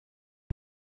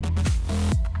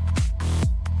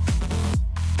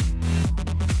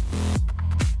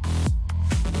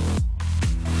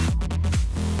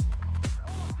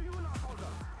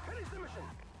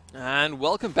And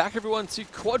welcome back everyone to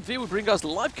Quad V. We bring us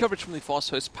live coverage from the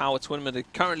FastHosts Power Tournament.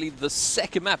 Currently the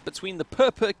second map between the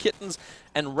PurrPurrKittens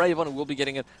and rave-on. We'll be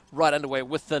getting it right underway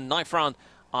with the knife round.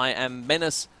 I am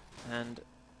Menace, and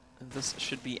this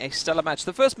should be a stellar match.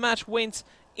 The first match went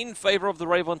in favor of the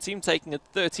rave-on team, taking it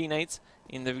 13-8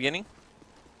 in the beginning.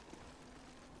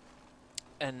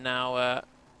 And now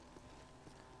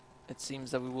it seems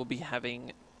that we will be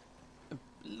having a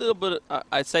little bit of,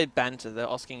 I'd say banter. They're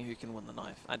asking who can win the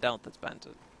knife. I doubt that's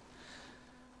banter.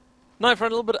 Knife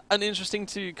round, a little bit uninteresting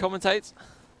to commentate.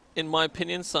 In my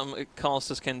opinion, some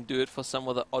casters can do it for some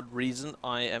other odd reason.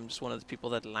 I am just one of the people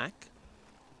that lack.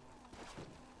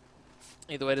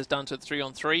 Either way, it is down to a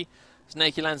 3-on-3.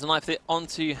 Snakey lands a knife there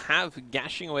onto Have,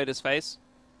 gashing away at his face.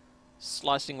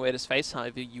 Slicing away at his face,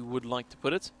 however you would like to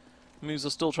put it. Moves are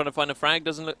still trying to find a frag.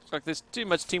 Doesn't look like there's too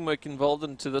much teamwork involved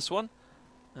into this one,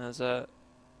 as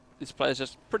these players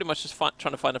just pretty much just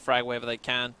trying to find a frag wherever they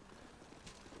can.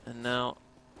 And now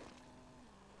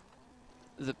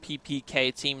the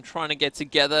PPK team trying to get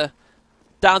together.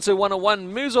 Down to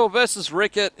 1-on-1. Muzo versus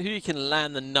Rickett. Who can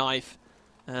land the knife?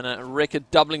 And Rickett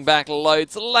doubling back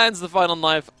loads. Lands the final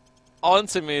knife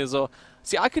onto Muzo.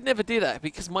 See, I could never do that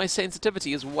because my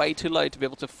sensitivity is way too low to be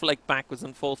able to flick backwards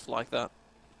and forth like that.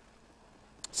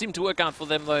 Seemed to work out for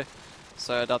them though,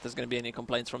 so I doubt there's going to be any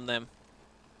complaints from them.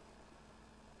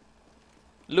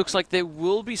 Looks like they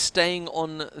will be staying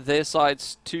on their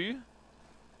sides too.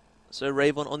 So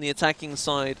rave-on on the attacking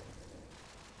side,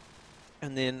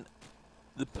 and then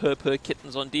the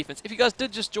PurrPurrKittens on defense. If you guys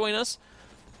did just join us,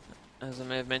 as I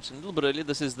may have mentioned a little bit earlier,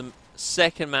 this is the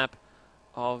second map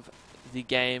of the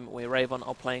game where rave-on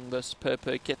are playing versus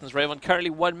PurrPurrKittens. rave-on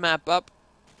currently one map up.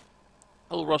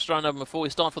 A little roster round before we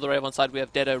start for the rave-on side. We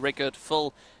have Dedo, Rickert,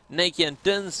 Phil, Nakey, and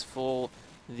Dins. For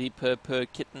the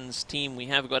PurrPurrKittens team, we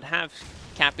have got Have,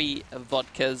 Cappy,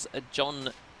 Vodkas, John,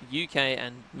 UK,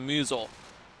 and Muzo.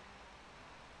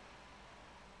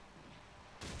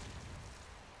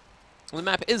 The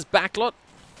map is backlot.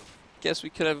 Guess we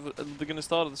could have. They're going to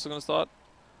start. Or this is going to start.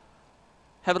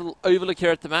 Have a little overlook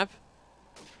here at the map.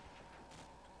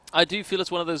 I do feel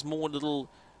it's one of those more little,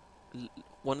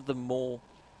 one of the more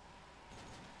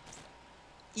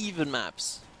even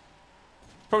maps.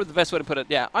 Probably the best way to put it.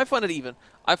 Yeah, I find it even.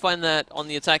 I find that on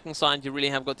the attacking side, you really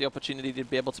have got the opportunity to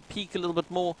be able to peek a little bit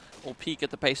more, or peek at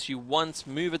the pace you want,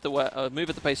 move at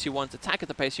the pace you want, attack at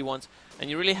the pace you want, and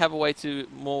you really have a way to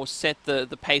more set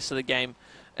the pace of the game,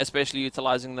 especially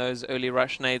utilizing those early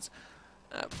rush nades.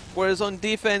 Whereas on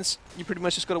defense, you pretty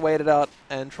much just got to wait it out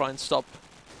and try and stop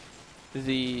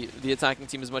the attacking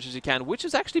team as much as you can, which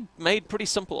is actually made pretty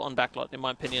simple on backlot, in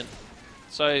my opinion.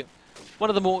 So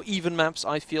one of the more even maps,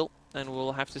 I feel, and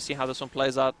we'll have to see how this one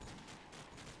plays out.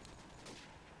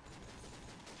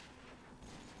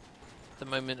 At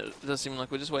the moment, it does seem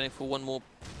like we're just waiting for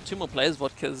two more players,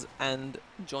 Vodkas and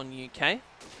John UK.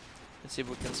 Let's see if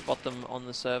we can spot them on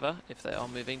the server if they are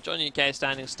moving. John UK is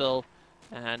standing still,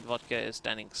 and Vodka is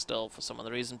standing still for some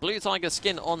other reason. Blue Tiger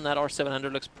skin on that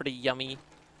R700 looks pretty yummy.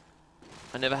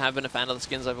 I never have been a fan of the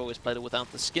skins. I've always played it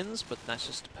without the skins, but that's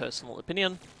just a personal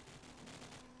opinion.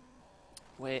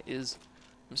 Where is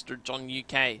Mr. John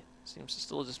UK? Seems to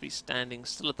still just be standing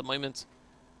still at the moment.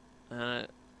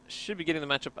 Should be getting the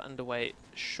matchup underway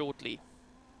shortly.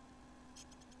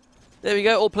 There we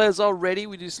go. All players are ready.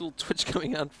 We do this little twitch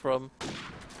coming out from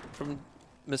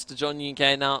Mr. John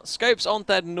UK. Now, scopes aren't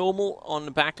that normal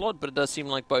on backlot, but it does seem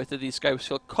like both of these scopes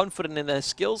feel confident in their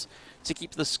skills to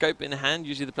keep the scope in hand.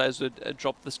 Usually the players would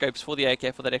drop the scopes for the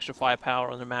AK for that extra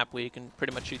firepower on the map where you can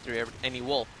pretty much shoot through any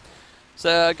wall.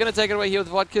 So, going to take it away here with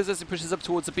Vodkas as he pushes up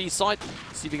towards the B site.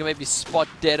 See if we can maybe spot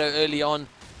Dedo early on.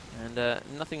 And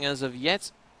nothing as of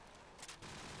yet.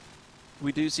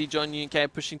 We do see John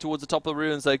UK pushing towards the top of the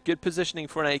ruins. Though. Good positioning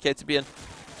for an AK to be in.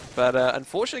 But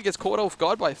unfortunately gets caught off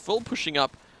guard by Phil pushing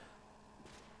up.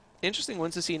 Interesting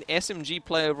one to see an SMG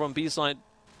play over on B side.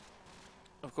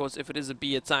 Of course, if it is a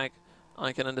B attack,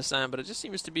 I can understand. But it just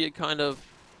seems to be a kind of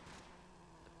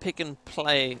pick and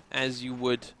play as you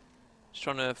would. Just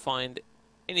trying to find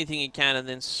anything he can and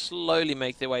then slowly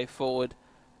make their way forward.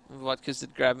 Vodkas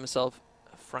did grab himself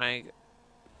a frag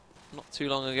not too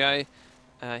long ago.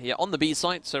 Here on the B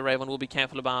site, so rave-on will be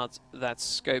careful about that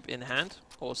scope in hand,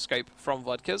 or scope from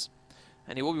Vodkas.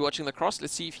 And he will be watching the cross.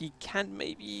 Let's see if he can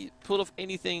maybe pull off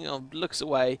anything or looks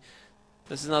away.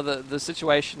 This is the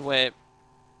situation where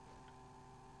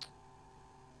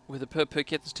the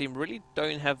PurrPurrKittens team really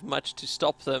don't have much to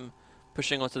stop them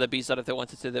pushing onto the B side if they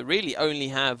wanted to. They really only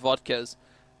have Vodkas,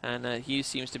 and Hugh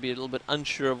seems to be a little bit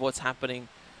unsure of what's happening.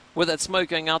 With that smoke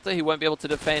going out there, he won't be able to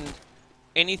defend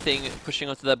anything pushing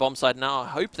onto their bomb side now. I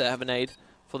hope they have a nade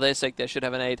for their sake, they should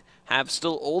have an aid. Have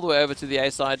still all the way over to the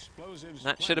A side.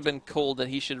 That should have been called that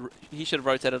he should have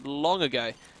rotated long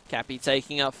ago. Cappy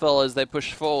taking up Phil as they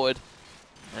push forward.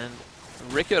 And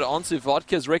Rickard onto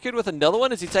Vodkas. Rickard with another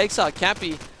one as he takes out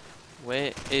Cappy.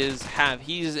 Where is Have?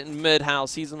 He's in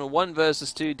mid-house. He's in a 1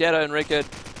 versus 2. Dedo and Rickard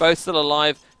both still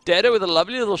alive. Dedo with a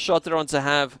lovely little shot there onto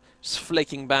Have. Just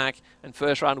flicking back. And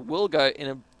first round will go in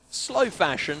a slow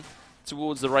fashion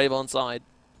towards the rave-on side.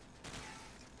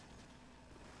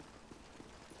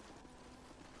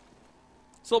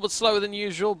 It's a little bit slower than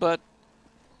usual, but,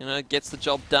 you know, gets the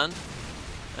job done.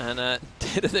 And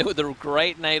Dedo there with a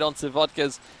great nade onto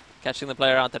Vodkas. Catching the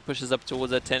player out that pushes up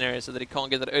towards that 10 area so that he can't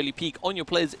get that early peek on your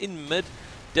players in mid.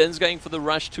 Den's going for the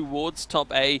rush towards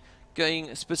top A,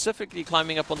 going specifically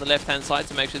climbing up on the left-hand side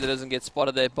to make sure that he doesn't get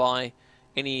spotted there by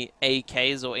any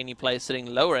AKs or any player sitting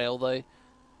lower A, although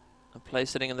a player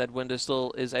sitting in that window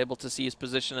still is able to see his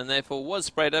position and therefore was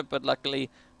sprayed up, but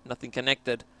luckily nothing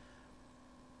connected.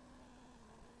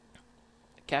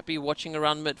 Cappy watching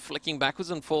around mid, flicking backwards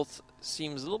and forth,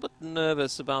 seems a little bit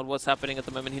nervous about what's happening at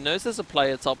the moment. He knows there's a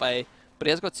player top A, but he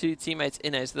has got 2 teammates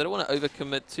in A, so they don't want to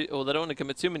overcommit to, or they don't want to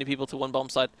commit too many people to one bomb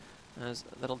site, as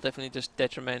that'll definitely just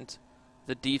detriment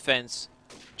the defense.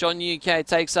 John UK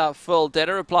takes out Phil.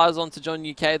 Dedo replies onto John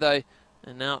UK though,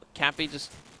 and now Cappy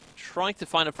just trying to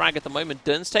find a frag at the moment.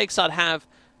 Duns takes out Have,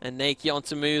 and Nakey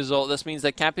onto Muzo. This means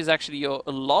that Cappy's actually your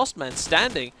last man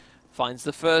standing. Finds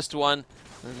the first one.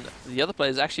 And the other player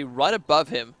is actually right above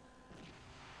him.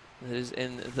 That is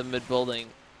in the mid building.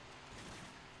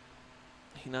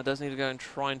 He now does need to go and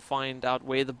try and find out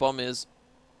where the bomb is.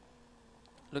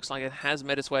 Looks like it has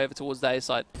made its way over towards the A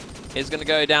side. It's going to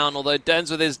go down, although Duns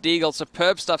with his deagle.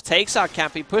 Superb stuff. Takes out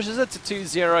Cappy, pushes it to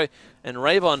 2-0. And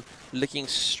rave-on looking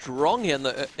strong here in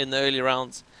the early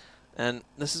rounds. And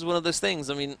this is one of those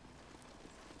things. I mean,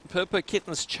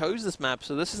 PurrPurrKittens chose this map,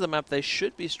 so this is the map they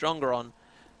should be stronger on.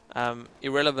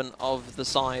 Irrelevant of the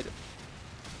side.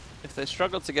 If they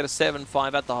struggle to get a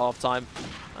 7-5 at the halftime,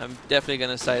 I'm definitely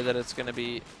going to say that it's going to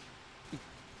be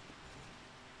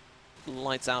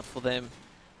lights out for them.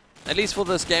 At least for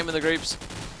this game in the groups.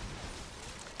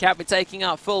 Cappy taking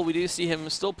out Phil. We do see him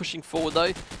still pushing forward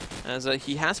though, as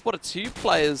he has spotted 2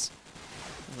 players.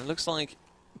 And it looks like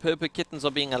PurrPurrKittens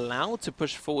are being allowed to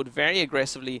push forward very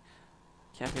aggressively.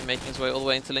 Cappy making his way all the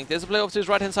way into Link. There's a player off to his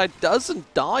right hand side.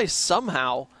 Doesn't die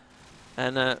somehow.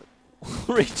 And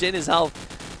regen his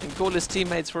health and call his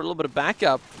teammates for a little bit of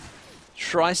backup.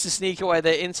 Tries to sneak away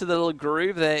there into the little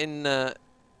groove there in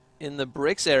the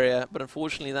bricks area, but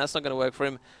unfortunately that's not going to work for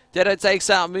him. Dedo takes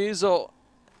out Muzo,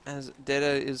 as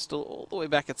Dedo is still all the way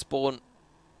back at spawn.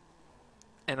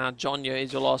 And now Jonyo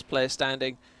is your last player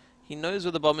standing. He knows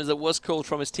where the bomb is. It was called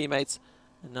from his teammates.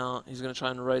 And now he's going to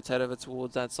try and rotate over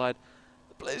towards that side.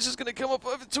 The player's just going to come up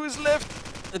over to his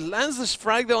left. It lands this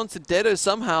frag there onto Dedo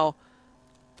somehow.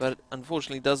 But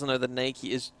unfortunately doesn't know that Nakey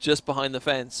is just behind the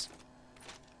fence.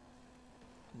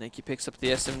 Nakey picks up the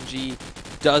SMG.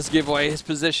 Does give away his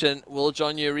position. Will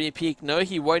Jonyo re-peek? No,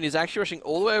 he won't. He's actually rushing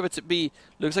all the way over to B.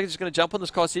 Looks like he's just going to jump on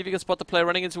this car, see if he can spot the player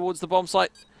running in towards the bomb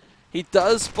site. He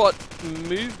does spot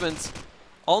movement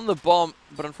on the bomb,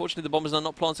 but unfortunately the bomb is now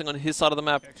not planting on his side of the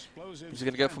map. He's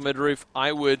going to go for mid-roof.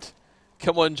 I would.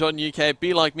 Come on, John UK.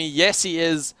 Be like me. Yes, he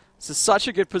is. This is such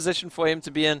a good position for him to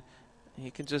be in.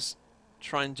 He can just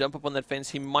try and jump up on that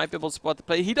fence. He might be able to spot the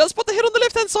player. He does spot the hit on the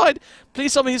left-hand side.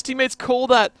 Please tell me his teammates call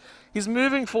that. He's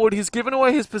moving forward. He's given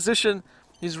away his position.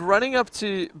 He's running up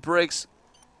to bricks.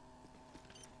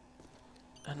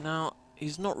 And now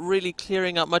he's not really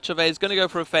clearing up much of A. He's going to go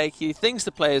for a fake. He thinks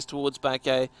the player is towards back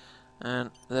A. And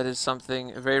that is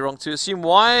something very wrong to assume.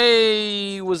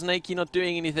 Why was Nakey not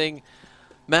doing anything?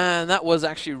 Man, that was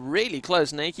actually really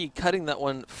close. Nakey cutting that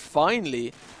one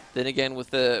finally. Then again,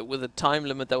 with the time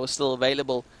limit that was still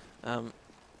available,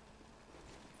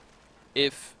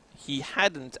 if he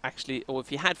hadn't actually, or if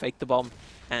he had faked the bomb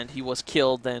and he was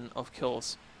killed, then of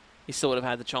course he still would have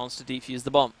had the chance to defuse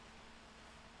the bomb.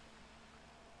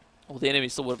 Or the enemy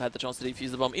still would have had the chance to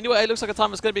defuse the bomb. Anyway, it looks like a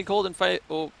time is going to be called in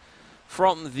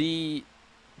from the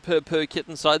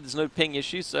PurrPurrKittens side. There's no ping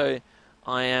issue, so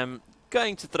I am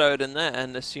going to throw it in there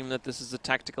and assume that this is a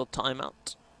tactical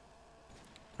timeout.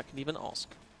 I can even ask.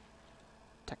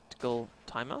 Tactical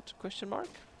timeout? Question mark.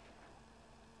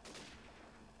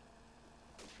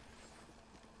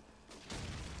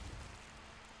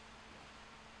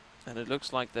 And it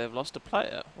looks like they've lost a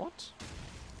player. What?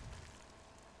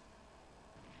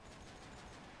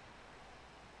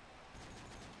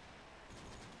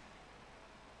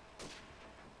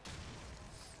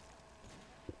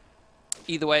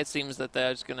 Either way, it seems that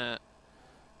they're just gonna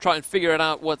try and figure it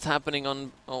out what's happening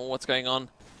or what's going on.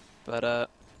 But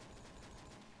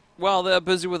while they're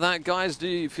busy with that, guys,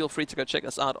 do feel free to go check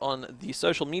us out on the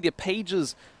social media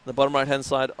pages on the bottom right-hand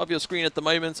side of your screen at the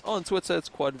moment. On Twitter, it's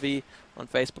QuadV. On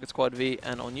Facebook, it's QuadV.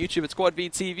 And on YouTube, it's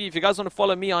QuadV TV. If you guys want to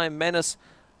follow me, I am Menace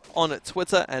on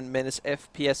Twitter and Menace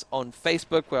FPS on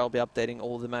Facebook, where I'll be updating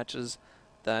all the matches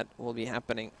that will be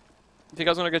happening. If you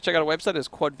guys want to go check out our website, it's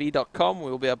quadv.com.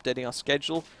 We will be updating our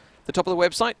schedule at the top of the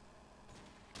website.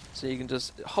 So you can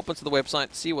just hop onto the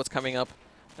website, see what's coming up.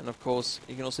 And of course,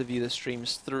 you can also view the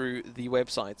streams through the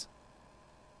website.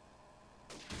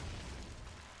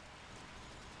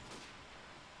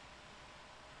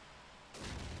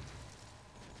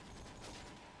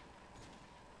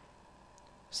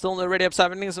 Still no ready ups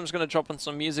happening, so I'm just going to drop on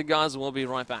some music, guys, and we'll be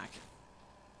right back.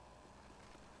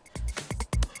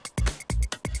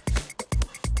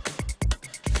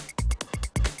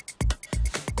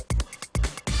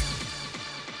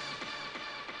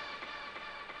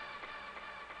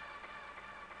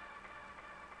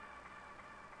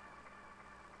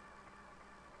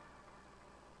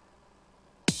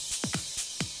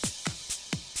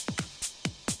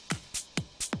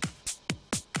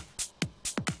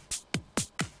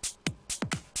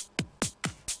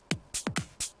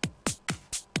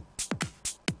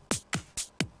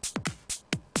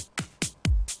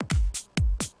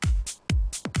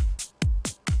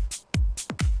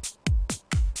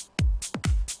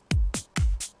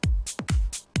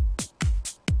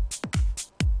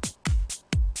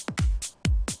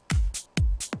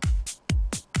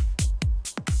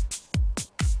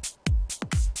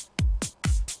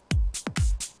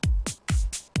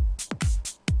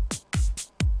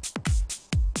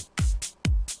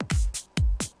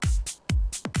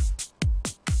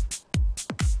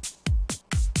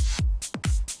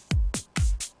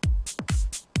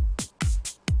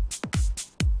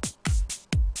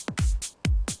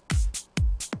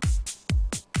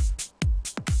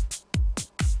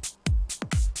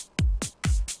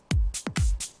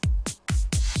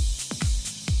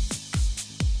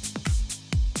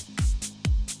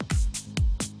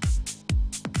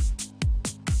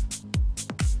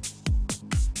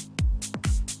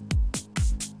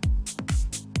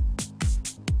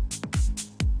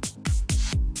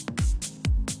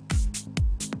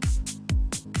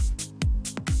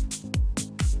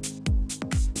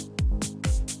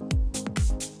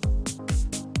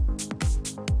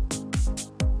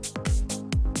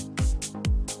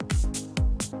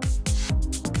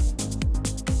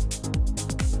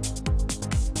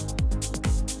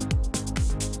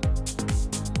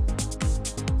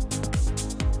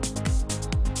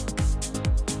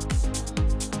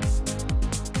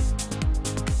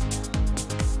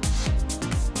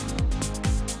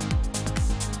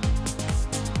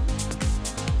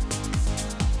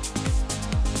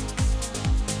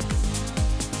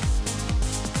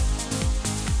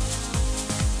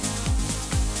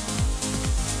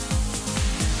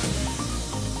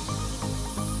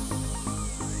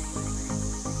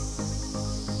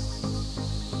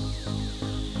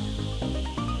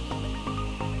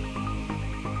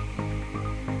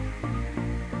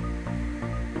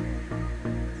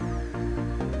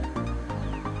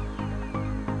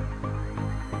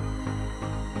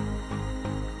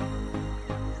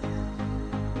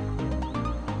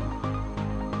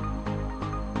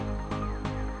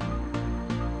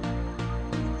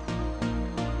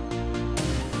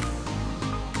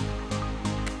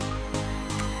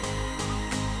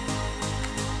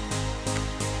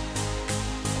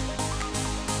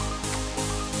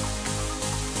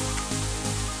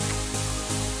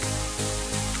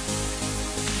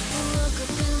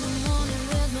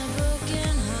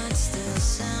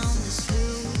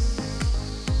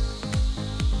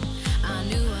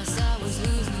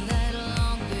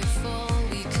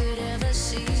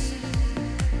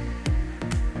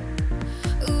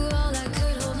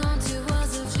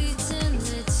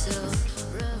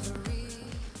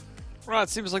 Right,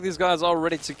 seems like these guys are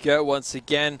ready to go once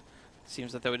again.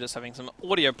 Seems that they were just having some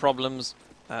audio problems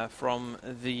from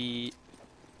the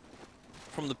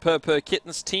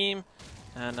PurrPurrKittens team.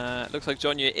 And it looks like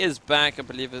Jonye is back. I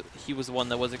believe he was the one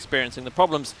that was experiencing the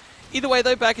problems. Either way,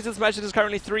 though, back into this match. It is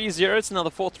currently 3-0. It's now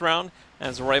the 4th round.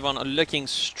 As rave-on are looking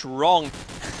strong.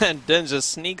 And Din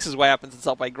just sneaks his way up into the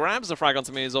top. Grabs the frag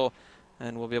onto Muzor.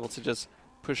 And will be able to just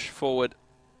push forward.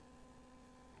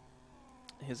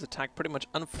 His attack pretty much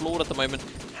unflawed at the moment.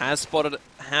 Has spotted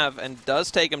Have and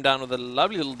does take him down with a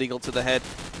lovely little deagle to the head.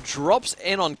 Drops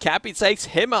in on Cap. He takes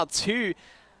him out too.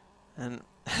 And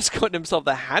has gotten himself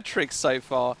the hat-trick so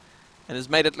far. And has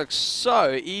made it look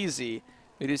so easy.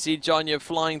 We do see Jonye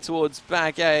flying towards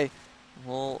back A.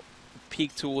 Will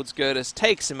peek towards Gertis.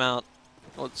 Takes him out.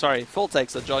 or sorry, full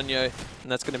takes a Jonyo,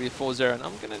 and that's going to be 4-0. And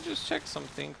I'm going to just check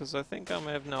something, because I think I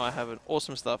may have, no, I haven't.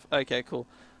 Awesome stuff. Okay, cool.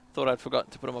 Thought I'd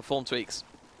forgotten to put on my form tweaks.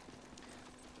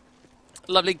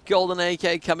 Lovely golden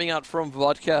AK coming out from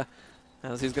Vodka,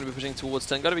 as he's going to be pushing towards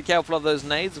 10. Got to be careful of those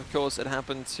nades. Of course, it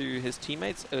happened to his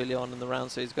teammates early on in the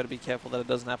round, so he's got to be careful that it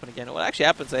doesn't happen again. Well, it actually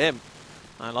happened to him.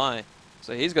 I lie.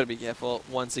 So he's got to be careful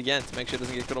once again to make sure it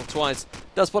doesn't get cut off twice.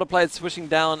 Does spot a player pushing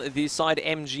down the side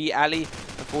MG alley.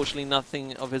 Unfortunately,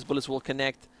 nothing of his bullets will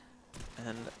connect.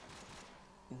 And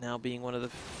now being one of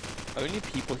the only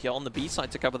people here on the B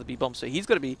side to cover the B bomb. So he's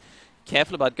got to be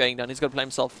careful about going down. He's got to play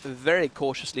himself very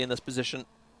cautiously in this position.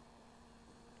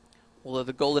 Although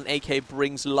the golden AK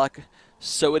brings luck,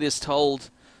 so it is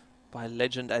told by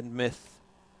legend and myth.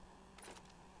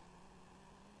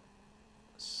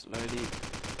 Slowly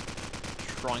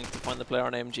trying to find the player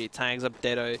on MG. Tags up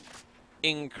Dedo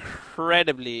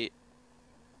incredibly.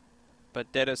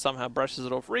 But Dedo somehow brushes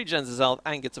it off, regens his health,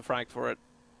 and gets a frag for it.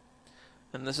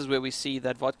 And this is where we see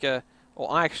that Vodka,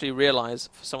 or I actually realize,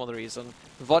 for some other reason,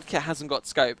 Vodka hasn't got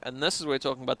scope. And this is where we're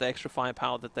talking about the extra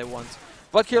firepower that they want.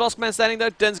 Vodka last man standing though.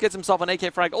 Dins gets himself an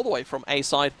AK frag all the way from A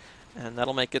side. And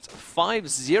that'll make it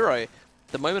 5-0. At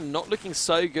the moment, not looking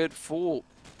so good for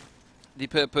the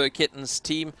PurrPurrKittens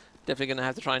team. Definitely going to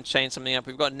have to try and change something up.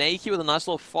 We've got Nakey with a nice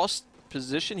little fast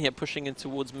position here, pushing in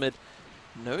towards mid.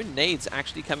 No nades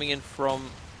actually coming in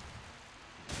from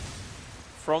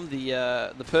the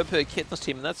PurrPurrKittens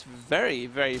team, and that's very,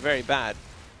 very, very bad.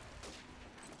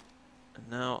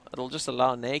 And now it'll just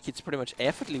allow Nakey to pretty much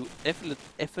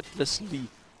effortlessly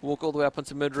walk all the way up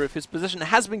onto mid roof. His position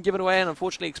has been given away, and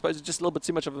unfortunately exposes just a little bit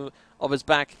too much of his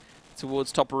back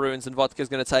towards top of ruins, and Vodka's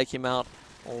going to take him out.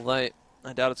 Although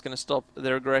I doubt it's going to stop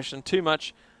their aggression too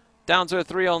much. Down to a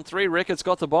 3-on-3. Ricketts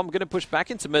got the bomb. Going to push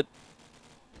back into mid.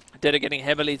 Dedo getting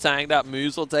heavily tagged up.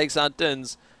 Muzel takes out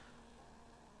Dins.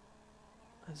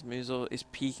 As Muzel is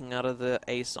peeking out of the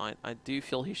A side. I do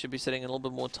feel he should be sitting a little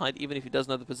bit more tight, even if he doesn't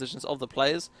know the positions of the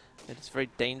players. It is very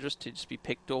dangerous to just be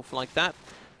picked off like that.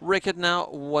 Rickett now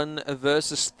 1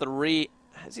 versus 3.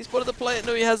 Has he spotted the player?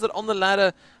 No, he has it on the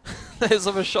ladder. There's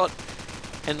of a shot.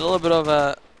 And a little bit of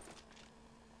a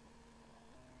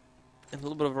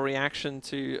reaction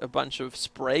to a bunch of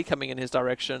spray coming in his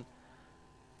direction.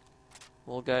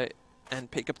 We'll go and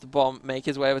pick up the bomb, make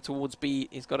his way over towards B.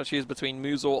 He's got to choose between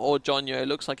Muzel or Jonyo. It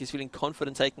looks like he's feeling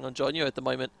confident taking on Jonyo at the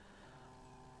moment.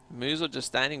 Muzel just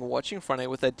standing, watching front A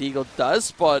with that deagle. Does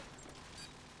spot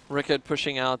Rickett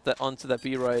pushing out onto that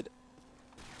B road.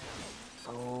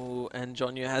 Oh, and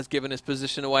Jonyo has given his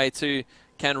position away too.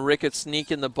 Can Rickett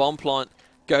sneak in the bomb plant?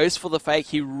 Goes for the fake.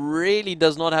 He really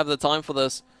does not have the time for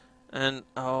this. And,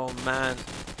 oh man,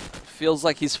 feels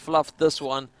like he's fluffed this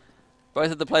one.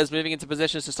 Both of the players moving into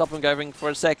positions to stop him going for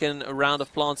a second round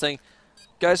of planting.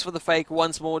 Goes for the fake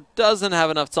once more, doesn't have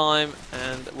enough time,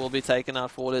 and will be taken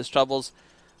out for all his troubles.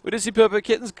 We do see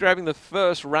PurrPurrKittens grabbing the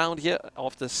first round here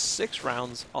after 6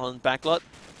 rounds on backlot.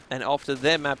 And after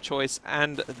their map choice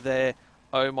and their,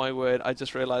 oh my word, I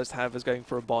just realized Hav is going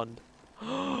for a bond.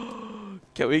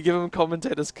 Can we give him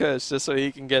commentator's curse just so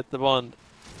he can get the bond?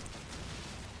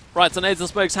 Right, so nades and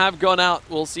smokes have gone out.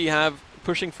 We'll see Hav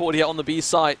pushing forward here on the B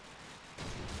site.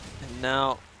 And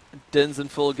now Dins and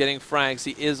Full getting frags.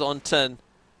 He is on 10.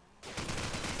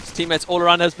 His teammates all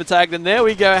around has been tagged, and there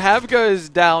we go. Hav goes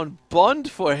down.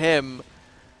 Bond for him.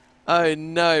 Oh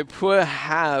no, poor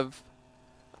Hav.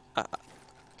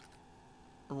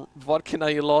 Vodka, now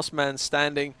your last man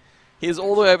standing. He is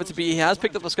all the way over to B. He has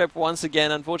picked up the scope once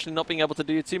again. Unfortunately, not being able to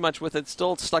do too much with it.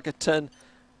 Still stuck at 10.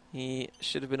 He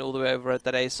should have been all the way over at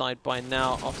that A side by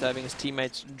now after having his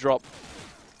teammates drop.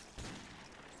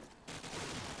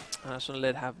 I just want to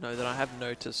let Hav know that I have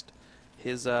noticed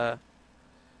his 007.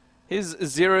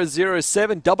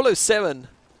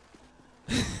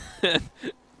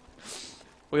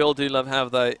 We all do love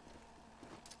Hav though.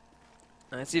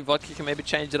 I see Vodka can maybe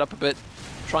change it up a bit.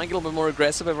 Try and get a little bit more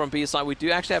aggressive over on B side. We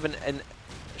do actually have a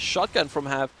shotgun from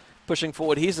Hav pushing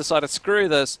forward. He's decided, screw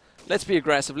this. Let's be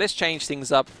aggressive. Let's change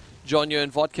things up. Jonyo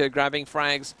and Vodka grabbing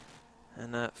frags.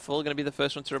 And Full going to be the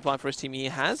first one to reply for his team. He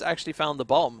has actually found the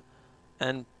bomb.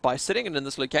 And by sitting it in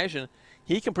this location,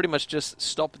 he can pretty much just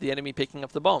stop the enemy picking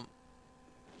up the bomb.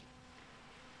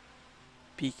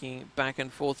 Peeking back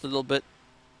and forth a little bit.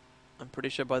 I'm pretty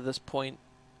sure by this point,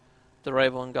 the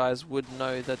rave-on guys would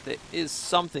know that there is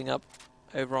something up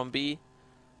over on B.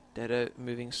 Dedo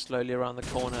moving slowly around the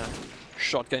corner.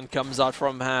 Shotgun comes out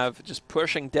from Hav, just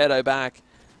pushing Dedo back.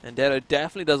 And Dedo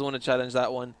definitely doesn't want to challenge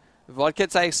that one. Vodka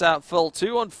takes out Phil.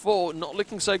 2-on-4. Not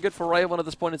looking so good for rave-on at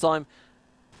this point in time.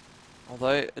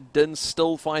 Although Din's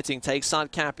still fighting. Takes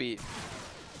out Cappy.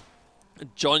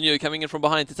 Jonyo coming in from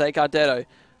behind to take out Dedo.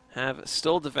 Have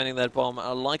still defending that bomb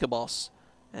like a boss.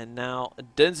 And now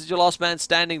Dins is your last man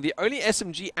standing. The only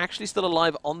SMG actually still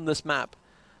alive on this map.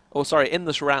 Oh, sorry, in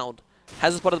this round.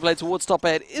 Has a spot of the play towards top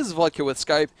ahead. Is Vodka with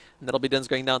scope. And that'll be Dins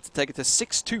going down to take it to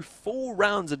 6-2. 4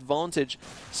 rounds advantage.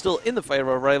 Still in the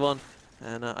favor of rave-on.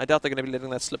 And I doubt they're going to be letting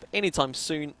that slip anytime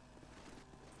soon.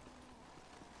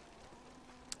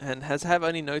 And have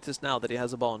only noticed now that he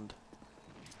has a bond.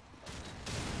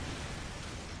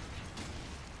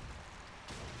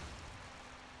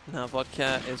 Now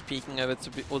Vodka is peeking over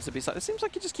towards the B side. It seems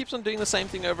like he just keeps on doing the same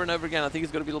thing over and over again. I think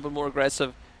he's got to be a little bit more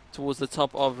aggressive towards the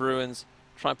top of Ruins.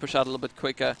 Try and push out a little bit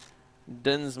quicker.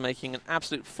 Din's making an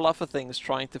absolute fluff of things,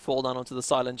 trying to fall down onto the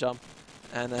silent jump.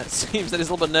 And it seems that he's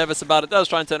a little bit nervous about it. Does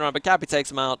try and turn around, but Cappy takes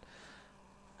him out.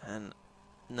 And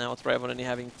now with rave-on only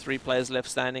having 3 players left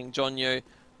standing. Jonyo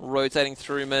rotating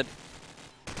through mid.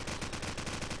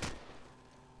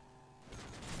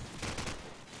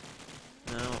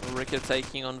 Now Rika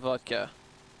taking on Vodka.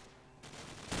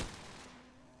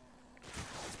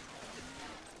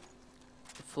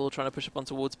 Full trying to push up on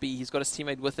towards B. He's got his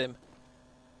teammate with him.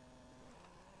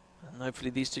 And hopefully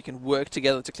these two can work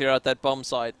together to clear out that bomb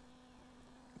site.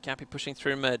 Cappy pushing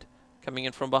through mid. Coming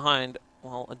in from behind.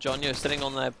 While Jonyo sitting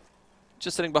on there.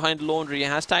 Just sitting behind Laundry. He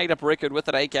has tagged up Rickard with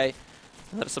that AK. And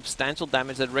that is substantial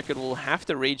damage that Rickard will have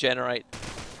to regenerate.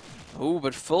 Oh,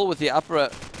 but Full with the upper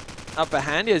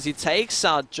hand as he takes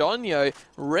out Jonyo.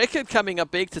 Rickard coming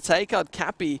up big to take out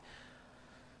Cappy.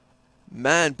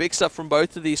 Man, big stuff from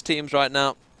both of these teams right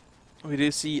now. We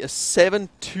do see a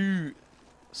 7-2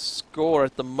 score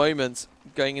at the moment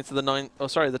going into the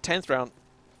 10th round.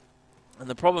 And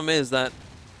the problem is that,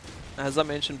 as I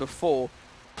mentioned before,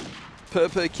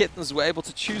 PurrPurrKittens were able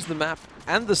to choose the map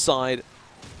and the side.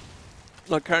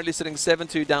 They're currently sitting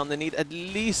 7-2 down. They need at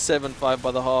least 7-5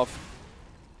 by the half.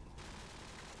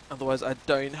 Otherwise, I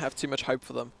don't have too much hope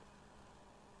for them.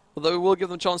 Although we will give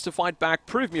them a chance to fight back.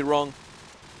 Prove me wrong.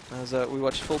 As we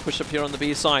watch Full push up here on the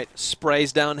B site.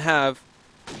 Sprays down Have.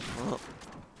 Well,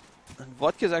 and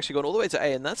Vodka's actually gone all the way to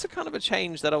A. And that's a kind of a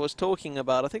change that I was talking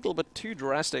about. I think a little bit too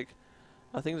drastic.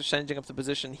 I think it's changing up the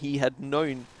position he had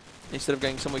known instead of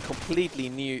going somewhere completely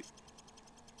new.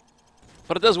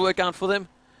 But it does work out for them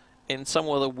in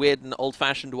somewhat a weird and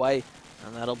old-fashioned way.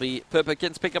 And that'll be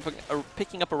PurrPurrKittens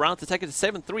picking up a round to take it to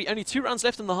 7-3. Only 2 rounds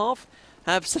left in the half.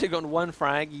 Have sitting on 1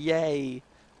 frag. Yay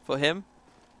for him.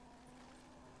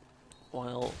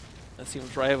 While it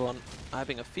seems rave-on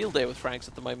having a field day with frags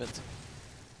at the moment.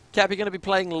 Cappy going to be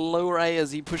playing lower A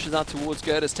as he pushes out towards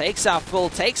Gertis. Takes out Full.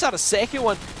 Takes out a second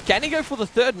one. Can he go for the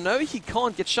third? No, he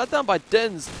can't. Gets shut down by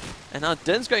Dins. And now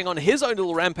Dins going on his own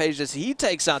little rampage as he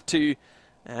takes out 2.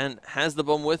 And has the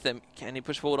bomb with him. Can he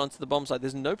push forward onto the bomb side?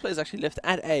 There's no players actually left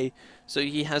at A. So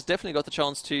he has definitely got the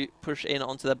chance to push in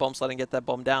onto that bomb side and get that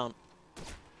bomb down.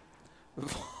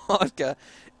 Vodka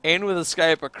in with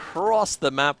escape across the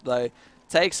map though.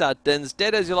 Takes out Dins.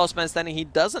 Dead as your last man standing. He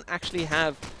doesn't actually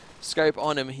have scope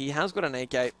on him. He has got an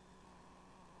AK.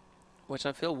 Which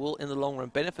I feel will in the long run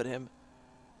benefit him.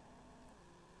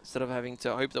 Instead of having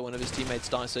to hope that one of his teammates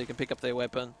dies so he can pick up their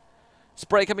weapon.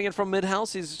 Spray coming in from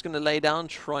mid-house. He's just going to lay down,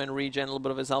 try and regen a little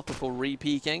bit of his health before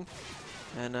re-peeking.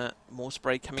 And more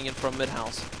spray coming in from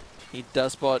mid-house. He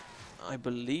does spot, I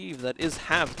believe, that is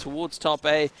Have towards top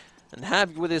A. And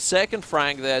Have with his second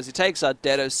frag there as he takes out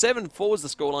Dedo. 7-4 is the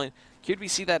scoreline. Could we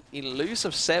see that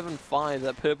elusive 7-5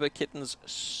 that PurrPurrKittens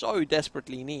so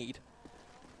desperately need?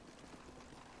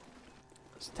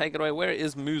 Let's take it away. Where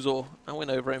is Muzor? I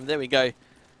went over him. There we go.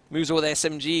 Muzor with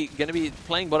SMG, going to be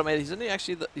playing bottom A. He's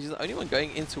the only one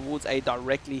going in towards A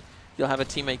directly. He'll have a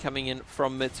teammate coming in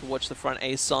from mid to watch the front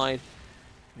A side.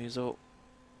 Muzor,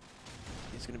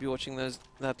 he's going to be watching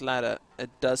that ladder. It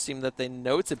does seem that they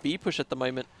know it's a B push at the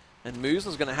moment. And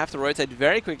Muzor's going to have to rotate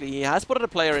very quickly. He has spotted a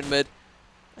player in mid.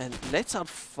 And lets out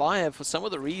fire for some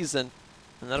other reason.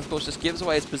 And that, of course, just gives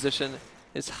away his position.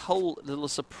 His whole little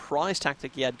surprise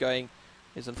tactic he had going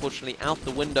is unfortunately out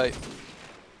the window.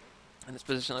 And his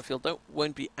position, I feel,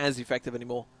 won't be as effective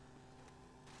anymore.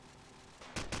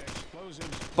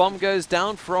 Explosives. Bomb goes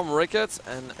down from Ricketts.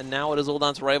 And now it is all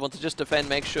down to rave-on to just defend,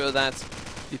 make sure that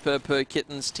the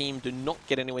PurrPurrKittens team do not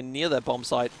get anywhere near that bomb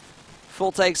site.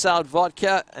 Full takes out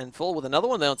Vodka, and Full with another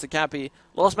one there onto Cappy.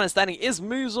 Last man standing is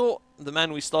Muzor, the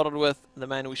man we started with, the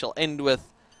man we shall end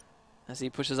with. As he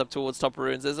pushes up towards top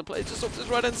ruins. There's a player just off his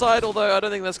right hand side, although I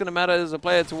don't think that's going to matter. There's a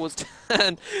player towards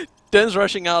 10. Den's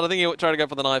rushing out. I think he'll try to go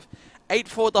for the knife.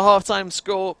 8-4 at the halftime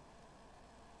score.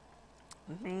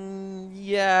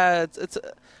 Yeah,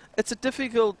 it's a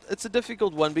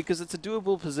difficult one because it's a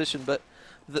doable position, but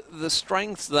the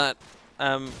strengths that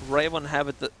rave-on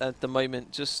have at the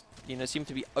moment just, you know, seem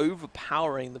to be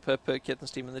overpowering the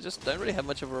PurrPurrKittens team, and they just don't really have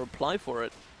much of a reply for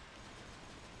it.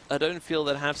 I don't feel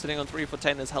that Have sitting on 3 for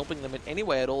 10 is helping them in any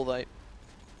way at all, though.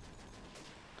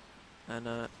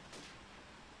 And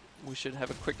we should have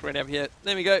a quick read up here.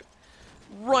 There we go.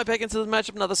 Right back into the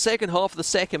matchup now, the second half of the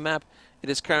second map. It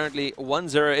is currently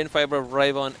 1-0 in favor of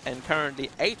rave-on, and currently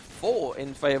 8-4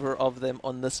 in favor of them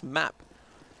on this map.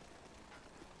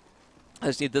 I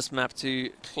just need this map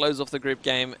to close off the group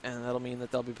game, and that'll mean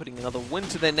that they'll be putting another win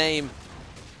to their name.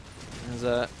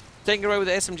 As taking away with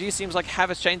the SMG, seems like Have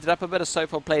has changed it up a bit. Has so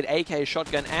far played AK,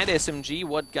 shotgun, and SMG.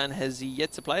 What gun has he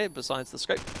yet to play besides the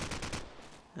scope?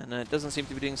 And it doesn't seem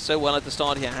to be doing so well at the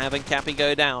start here. Having Cappy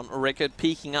go down. Rickard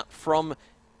peeking up from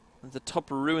the top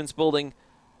ruins building,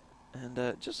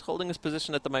 and just holding his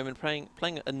position at the moment,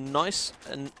 playing a nice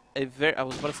and a very, I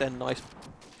was about to say a nice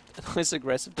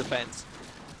aggressive defense.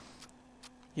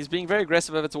 He's being very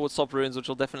aggressive over towards top ruins, which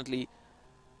will definitely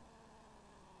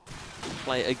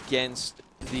play against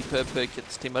the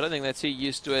PurrPurrKittens team. I don't think they're too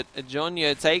used to it.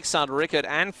 Jonyo takes out Rickard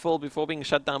and Full before being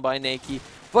shut down by Neki.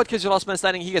 Vodka's your last man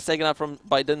standing. He gets taken out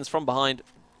by Dins from behind.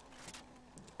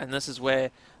 And this is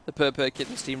where the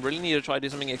PurrPurrKittens team really need to try to do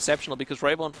something exceptional, because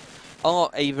rave-on are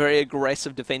a very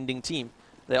aggressive defending team.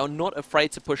 They are not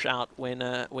afraid to push out when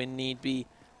need be.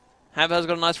 Have has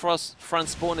got a nice front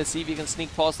spawn. Let's see if he can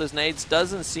sneak past those nades.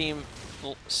 Doesn't seem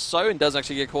so, and does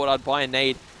actually get caught out by a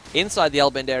nade inside the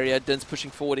L-bend area. Din's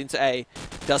pushing forward into A.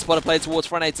 Does spot a play towards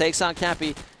front A. Takes out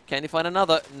Cappy. Can he find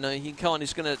another? No, he can't.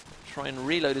 He's going to try and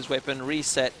reload his weapon,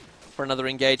 reset for another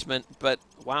engagement. But,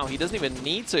 wow, he doesn't even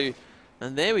need to.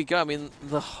 And there we go. I mean,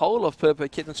 the whole of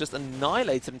PurrPurrKittens just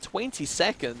annihilated in 20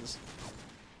 seconds.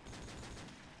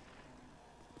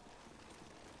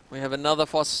 We have another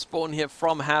fast spawn here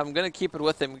from Have. I'm going to keep it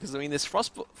with him because, I mean, this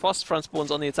fast front spawns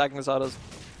on the attacking side are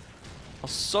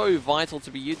so vital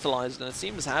to be utilized. And it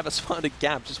seems Have has found a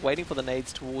gap, just waiting for the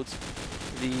nades towards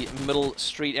the middle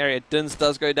street area. Dins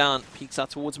does go down, peeks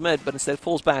out towards mid, but instead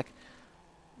falls back,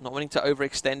 not wanting to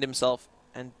overextend himself.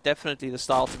 And definitely the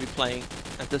style to be playing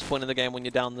at this point in the game when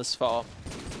you're down this far.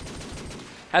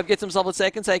 Have gets himself a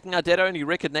second, taking out Dead only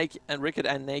Rickard and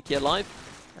Neki alive.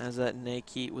 As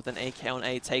Neki with an AK on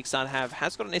A takes out Have.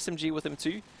 Has got an SMG with him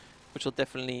too, which will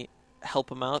definitely help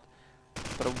him out.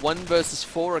 But a 1 versus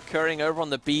 4 occurring over on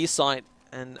the B side.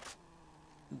 And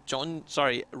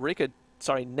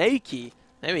Neki,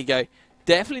 there we go,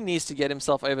 definitely needs to get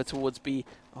himself over towards B.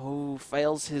 Oh,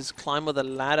 fails his climb with the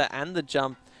ladder and the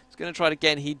jump. He's going to try it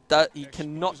again. He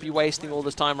cannot be wasting all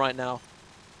this time right now.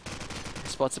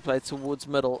 Spots a play towards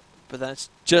middle, but that's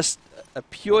just a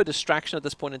pure distraction at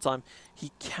this point in time.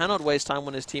 He cannot waste time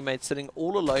when his teammate's sitting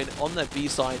all alone on that B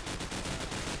side.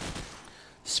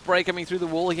 Spray coming through the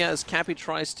wall here as Cappy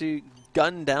tries to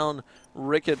gun down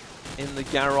Rickard in the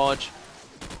garage.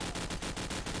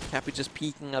 Cappy just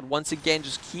peeking out once again,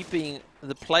 just keeping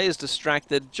the players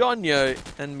distracted. Jonyo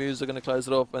and Moose are going to close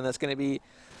it off, and that's going to be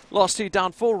last 2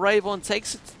 down. 4 rave-on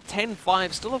takes it to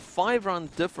 10-5, still a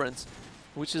 5-round difference,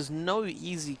 which is no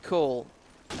easy call.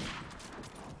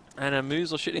 And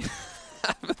Moose are shooting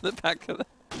in the back of the...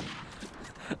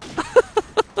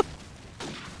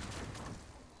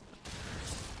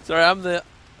 Sorry,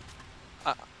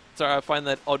 sorry, I find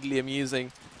that oddly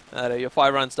amusing. You're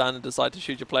 5 rounds down and decide to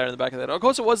shoot your player in the back of the head. Of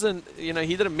course, it wasn't, you know,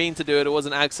 he didn't mean to do it. It was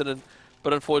an accident.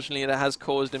 But unfortunately, it has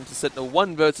caused him to sit in a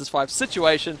 1 versus 5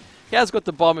 situation. He has got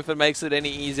the bomb if it makes it any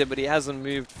easier, but he hasn't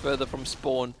moved further from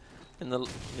spawn in the,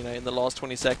 in the last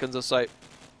 20 seconds or so.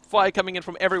 Fire coming in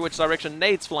from every which direction.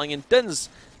 Nades flying in. Dins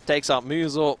takes out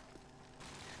Muzel.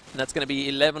 And that's going to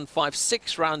be 11-5,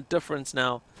 6-round difference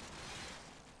now.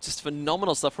 Just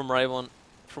phenomenal stuff from rave-on,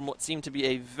 from what seemed to be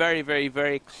a very, very,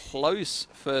 very close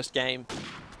first game.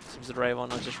 Seems that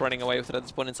rave-on are just running away with it at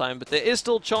this point in time, but there is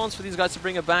still a chance for these guys to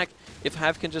bring it back if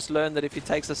Have can just learn that if he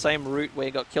takes the same route where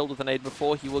he got killed with an nade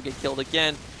before, he will get killed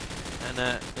again. And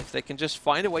if they can just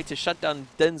find a way to shut down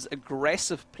Din's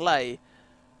aggressive play,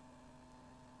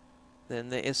 then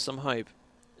there is some hope.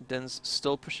 Din's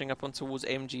still pushing up on towards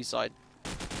MG side.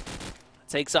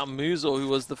 Takes out Muzel, who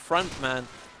was the front man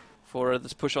for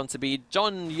this push on to B.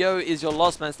 Jonyo is your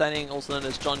last man standing, also known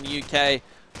as John UK.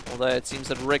 Although it seems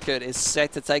that Rickard is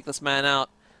set to take this man out.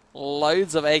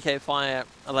 Loads of AK fire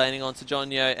landing onto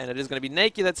Jonyo, and it is going to be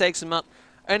Neki that takes him out.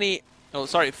 Only,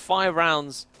 5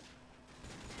 rounds.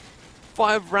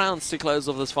 5 rounds to close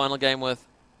off this final game with.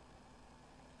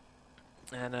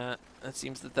 And it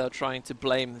seems that they're trying to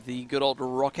blame the good old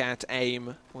Rocket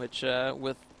aim, which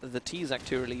with the T-Zac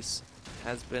 2 release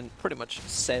has been pretty much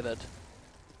severed.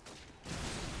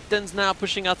 Dins now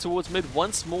pushing out towards mid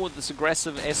once more with this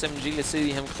aggressive SMG. Let's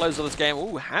see him close out this game.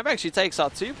 Ooh, Have actually takes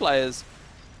out 2 players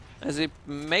as he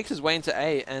makes his way into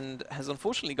A and has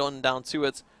unfortunately gone down to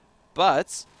it.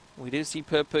 But we do see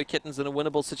PurrPurrKittens in a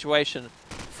winnable situation.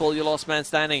 Full your last man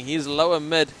standing. He's lower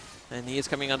mid and he is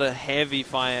coming under heavy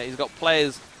fire. He's got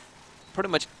players pretty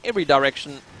much every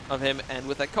direction of him, and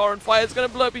with that car on fire, it's going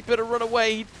to blow up. He better run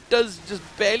away. He does just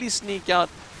barely sneak out,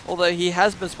 although he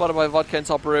has been spotted by Vodka and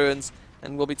Top Ruins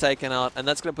and will be taken out, and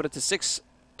that's going to put it to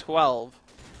 6-12.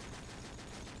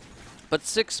 But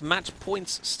 6 match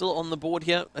points still on the board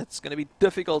here. It's going to be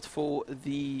difficult for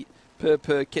the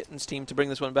PurrPurrKittens team to bring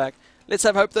this one back. Let's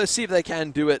have hope though, see if they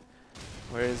can do it.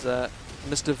 Whereas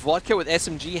Mr. Vodka with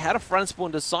SMG had a front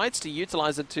spawn, decides to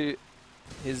utilize it to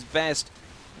his best.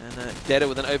 And Deda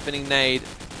with an opening nade.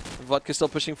 Vodka still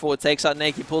pushing forward, takes out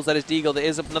Nake, pulls out his deagle. There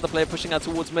is another player pushing out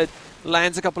towards mid,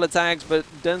 lands a couple of tags, but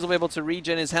Dins will be able to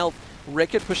regen his health.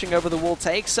 Rickett pushing over the wall,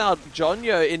 takes out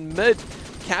Jonyo in mid.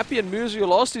 Cappy and Muzu, your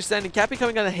last 2 standing. Cappy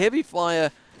coming under heavy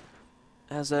fire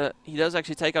as he does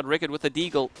actually take out Rickett with the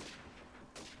deagle.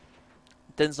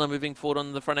 Dins now moving forward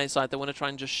on the front A side. They want to try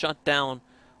and just shut down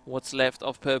what's left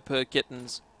of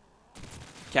PurrPurrKittens.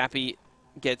 Cappy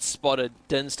gets spotted.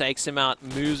 Dins takes him out.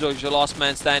 Muzo is your last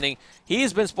man standing.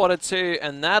 He's been spotted too,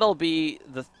 and that'll be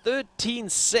the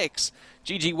 13-6.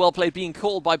 GG, well played, being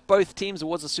called by both teams. It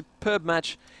was a superb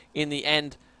match in the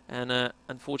end, and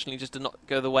unfortunately just did not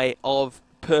go the way of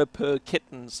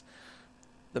PurrPurrKittens,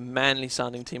 the manly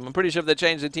sounding team. I'm pretty sure if they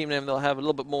change the team name, they'll have a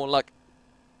little bit more luck.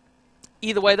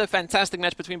 Either way, though, fantastic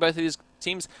match between both of these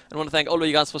teams. And I want to thank all of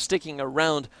you guys for sticking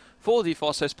around for the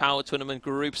FastHosts Power Tournament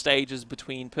group stages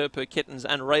between PurrPurrKittens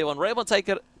and rave-on. rave-on take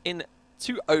it in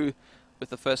 2-0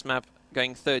 with the first map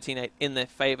going 13-8 in their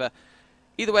favor.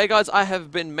 Either way, guys, I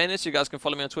have been Menace. You guys can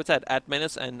follow me on Twitter at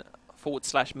Menace and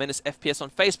 /Menace FPS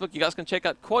on Facebook. You guys can check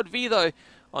out Quad V, though,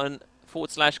 on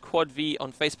 /Quad V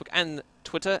on Facebook and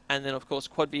Twitter. And then, of course,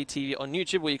 Quad V TV on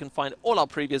YouTube, where you can find all our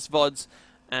previous VODs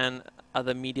and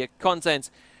other media content.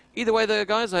 Either way though,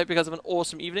 guys, I hope you guys have an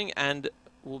awesome evening, and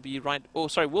we'll be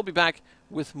back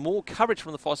with more coverage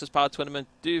from the FastHosts Power Tournament.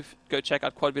 Do go check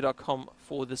out quadv.com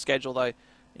for the schedule though.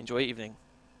 Enjoy your evening.